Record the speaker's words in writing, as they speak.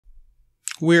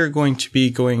We're going to be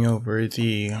going over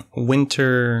the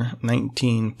Winter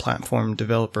 19 Platform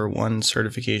Developer 1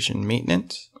 certification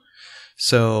maintenance.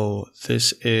 So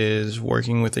this is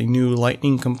working with a new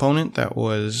Lightning component that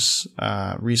was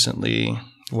recently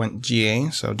went GA,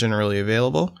 so generally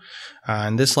available.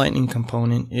 And this Lightning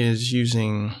component is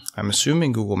using, I'm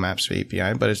assuming, Google Maps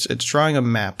API, but it's drawing a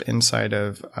map inside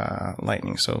of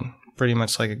Lightning. So pretty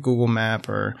much like a Google map,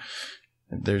 or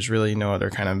there's really no other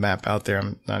kind of map out there.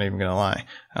 I'm not even gonna lie.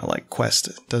 Like Quest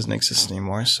doesn't exist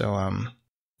anymore. So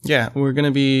yeah, we're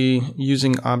gonna be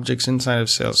using objects inside of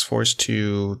Salesforce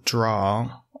to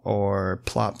draw or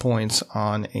plot points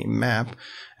on a map,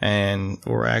 and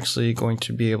we're actually going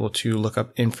to be able to look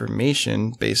up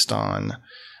information based on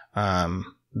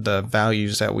the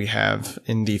values that we have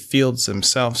in the fields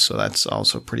themselves. So that's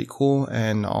also pretty cool,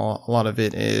 and a lot of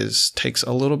it takes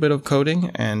a little bit of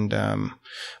coding, and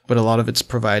but a lot of it's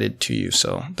provided to you,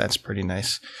 so that's pretty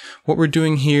nice. What we're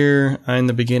doing here in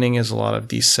the beginning is a lot of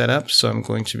these setups, so I'm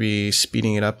going to be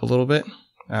speeding it up a little bit.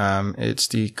 It's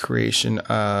the creation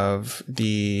of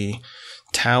the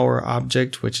tower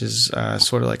object, which is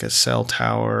sort of like a cell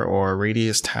tower or a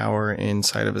radius tower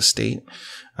inside of a state.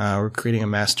 We're creating a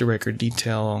master record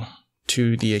detail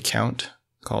to the account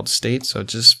called state. So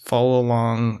just follow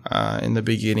along in the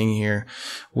beginning here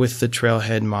with the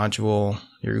trailhead module.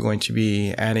 You're going to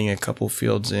be adding a couple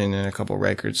fields in and a couple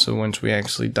records. So once we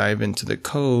actually dive into the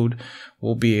code,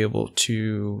 we'll be able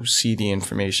to see the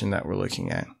information that we're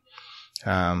looking at.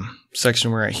 Section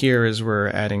we're at here is we're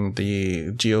adding the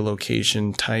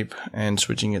geolocation type and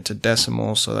switching it to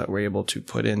decimal so that we're able to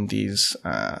put in these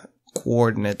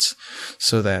coordinates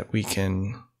so that we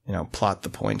can, plot the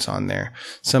points on there.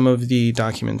 Some of the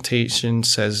documentation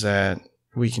says that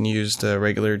we can use the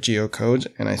regular geocodes,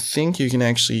 and I think you can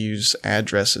actually use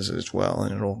addresses as well,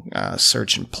 and it'll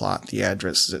search and plot the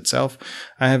addresses itself.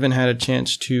 I haven't had a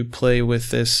chance to play with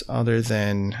this other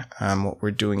than what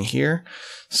we're doing here,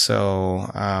 so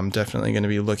I'm definitely going to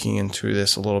be looking into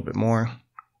this a little bit more.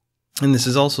 And this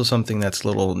is also something that's a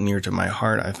little near to my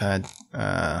heart. I've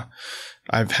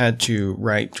had to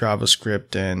write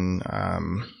JavaScript and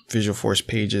Visualforce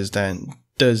pages that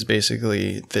does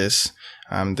basically this.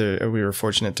 We were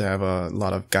fortunate to have a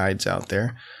lot of guides out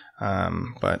there,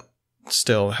 but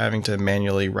still having to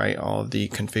manually write all of the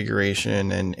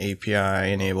configuration and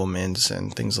API enablements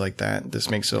and things like that. This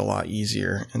makes it a lot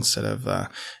easier instead of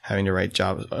having to write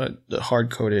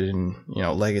hard-coded and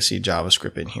legacy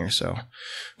JavaScript in here. So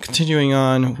continuing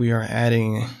on, we are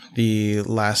adding the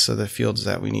last of the fields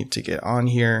that we need to get on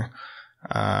here,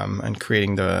 and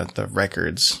creating the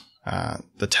records,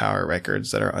 the tower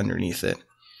records that are underneath it.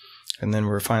 And then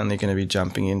we're finally going to be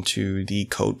jumping into the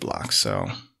code blocks. So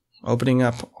opening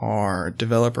up our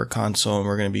developer console, and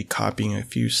we're going to be copying a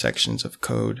few sections of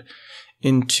code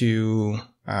into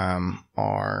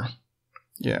our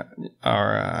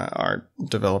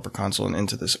developer console and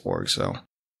into this org. So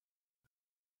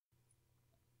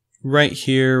right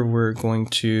here, we're going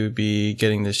to be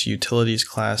getting this utilities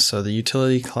class. So the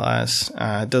utility class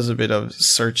does a bit of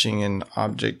searching and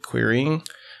object querying.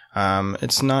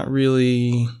 It's not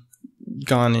really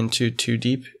gone into too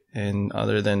deep, and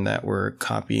other than that, we're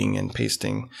copying and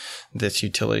pasting this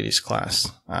utilities class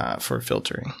for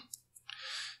filtering.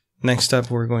 Next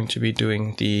up, we're going to be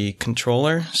doing the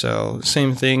controller. So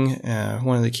same thing.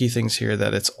 One of the key things here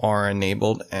that it's R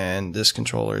enabled, and this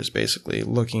controller is basically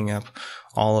looking up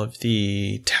all of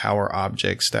the tower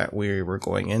objects that we were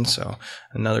going in. So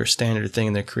another standard thing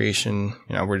in the creation,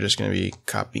 we're just going to be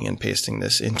copying and pasting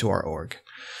this into our org.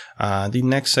 The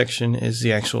next section is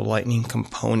the actual Lightning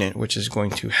component, which is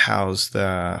going to house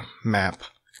the map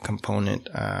component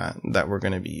that we're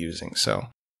going to be using. So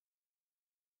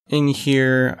in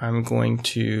here, I'm going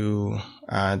to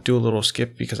do a little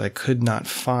skip because I could not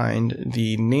find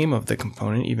the name of the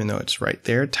component, even though it's right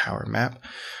there, TowerMap.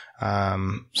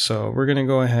 So we're going to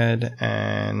go ahead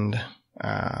and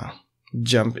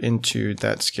jump into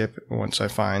that skip. Once I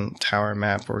find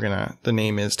TowerMap, the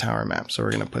name is TowerMap, so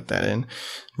we're gonna put that in.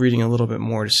 Reading a little bit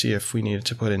more to see if we needed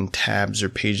to put in tabs or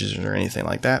pages or anything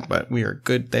like that, but we are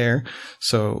good there.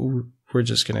 So we're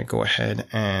just gonna go ahead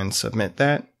and submit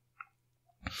that.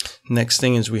 Next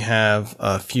thing is we have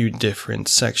a few different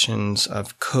sections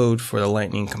of code for the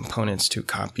Lightning components to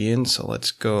copy in. So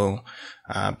let's go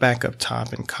back up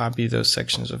top and copy those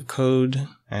sections of code.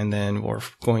 And then we're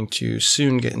going to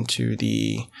soon get into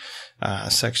the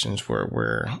sections where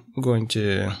we're going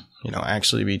to,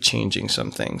 actually be changing some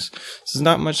things. So there's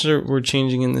not much that we're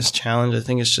changing in this challenge. I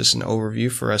think it's just an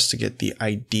overview for us to get the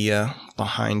idea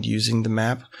behind using the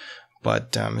map.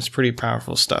 But it's pretty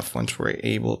powerful stuff once we're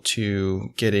able to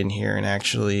get in here and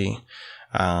actually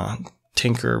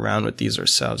tinker around with these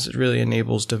ourselves. It really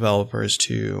enables developers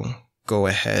to go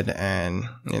ahead and,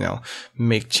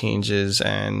 make changes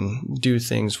and do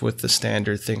things with the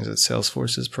standard things that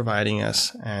Salesforce is providing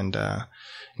us, and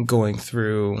going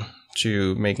through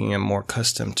to making them more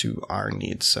custom to our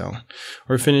needs. So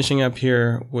we're finishing up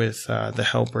here with the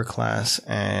helper class,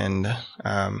 and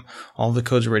all the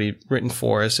code's already written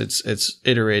for us. It's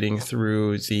iterating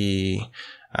through the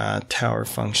tower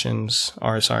functions,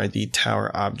 the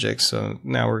tower objects. So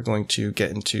now we're going to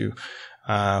get into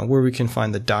where we can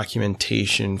find the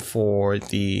documentation for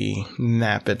the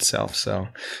map itself. So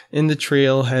in the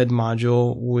trailhead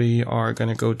module, we are going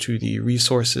to go to the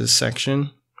resources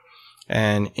section.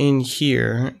 And in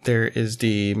here, there is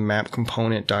the map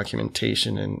component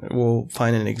documentation, and we'll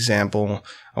find an example,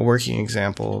 a working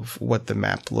example of what the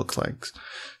map looks like.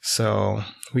 So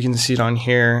we can see it on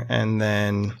here, and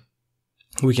then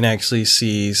we can actually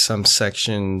see some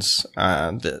sections,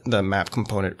 the map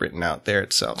component written out there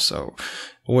itself. So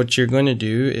what you're going to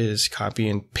do is copy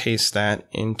and paste that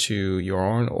into your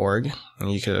own org, and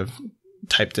you could have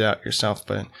typed it out yourself,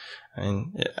 but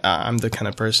I'm the kind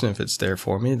of person, if it's there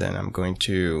for me, then I'm going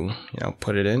to,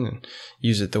 put it in and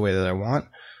use it the way that I want.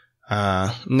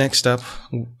 Next up,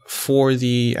 for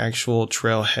the actual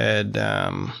trailhead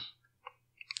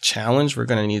challenge, we're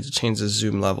going to need to change the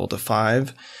zoom level to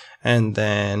 5. And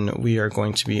then we are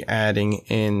going to be adding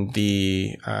in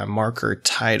the marker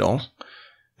title.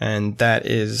 And that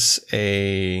is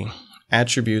a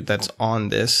attribute that's on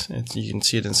this. You can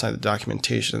see it inside the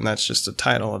documentation, and that's just the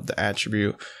title of the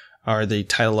attribute, or the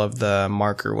title of the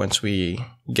marker once we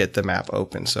get the map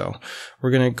open. So we're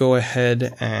going to go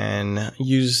ahead and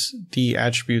use the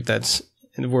attribute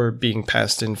we're being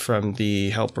passed in from the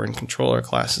helper and controller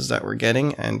classes that we're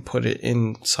getting, and put it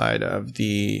inside of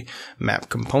the map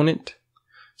component.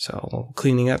 So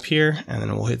cleaning up here, and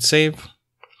then we'll hit save.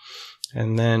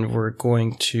 And then we're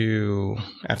going to,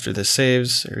 after this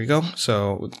saves, there we go.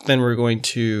 So then we're going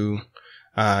to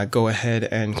go ahead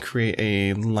and create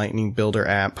a Lightning Builder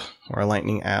app, or a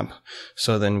Lightning app,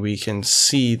 so then we can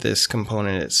see this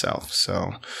component itself.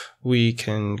 So we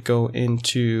can go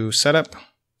into setup,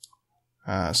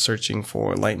 searching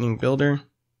for Lightning Builder,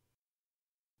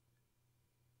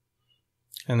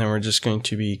 and then we're just going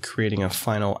to be creating a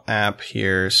final app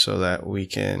here so that we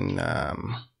can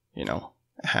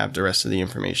have the rest of the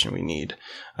information we need.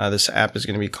 This app is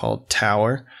going to be called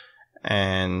Tower,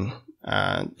 and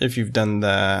if you've done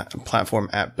the platform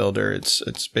app builder,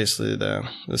 it's basically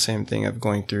the same thing of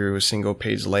going through a single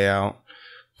page layout,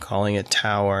 calling it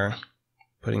Tower,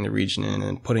 putting the region in,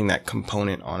 and putting that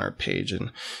component on our page.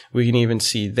 And we can even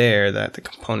see there that the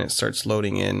component starts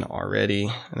loading in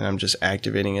already, and I'm just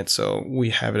activating it so we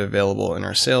have it available in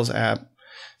our sales app,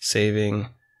 saving,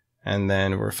 and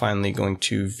then we're finally going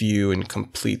to view and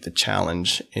complete the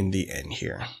challenge in the end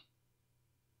here.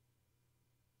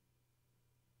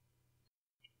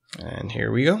 And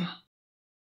here we go.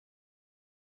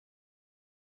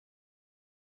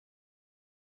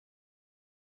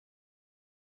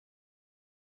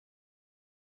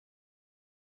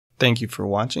 Thank you for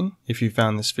watching. If you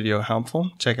found this video helpful,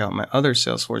 check out my other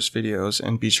Salesforce videos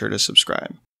and be sure to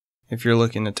subscribe. If you're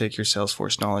looking to take your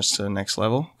Salesforce knowledge to the next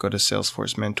level, go to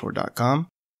salesforcementor.com.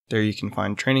 There you can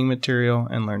find training material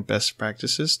and learn best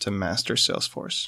practices to master Salesforce.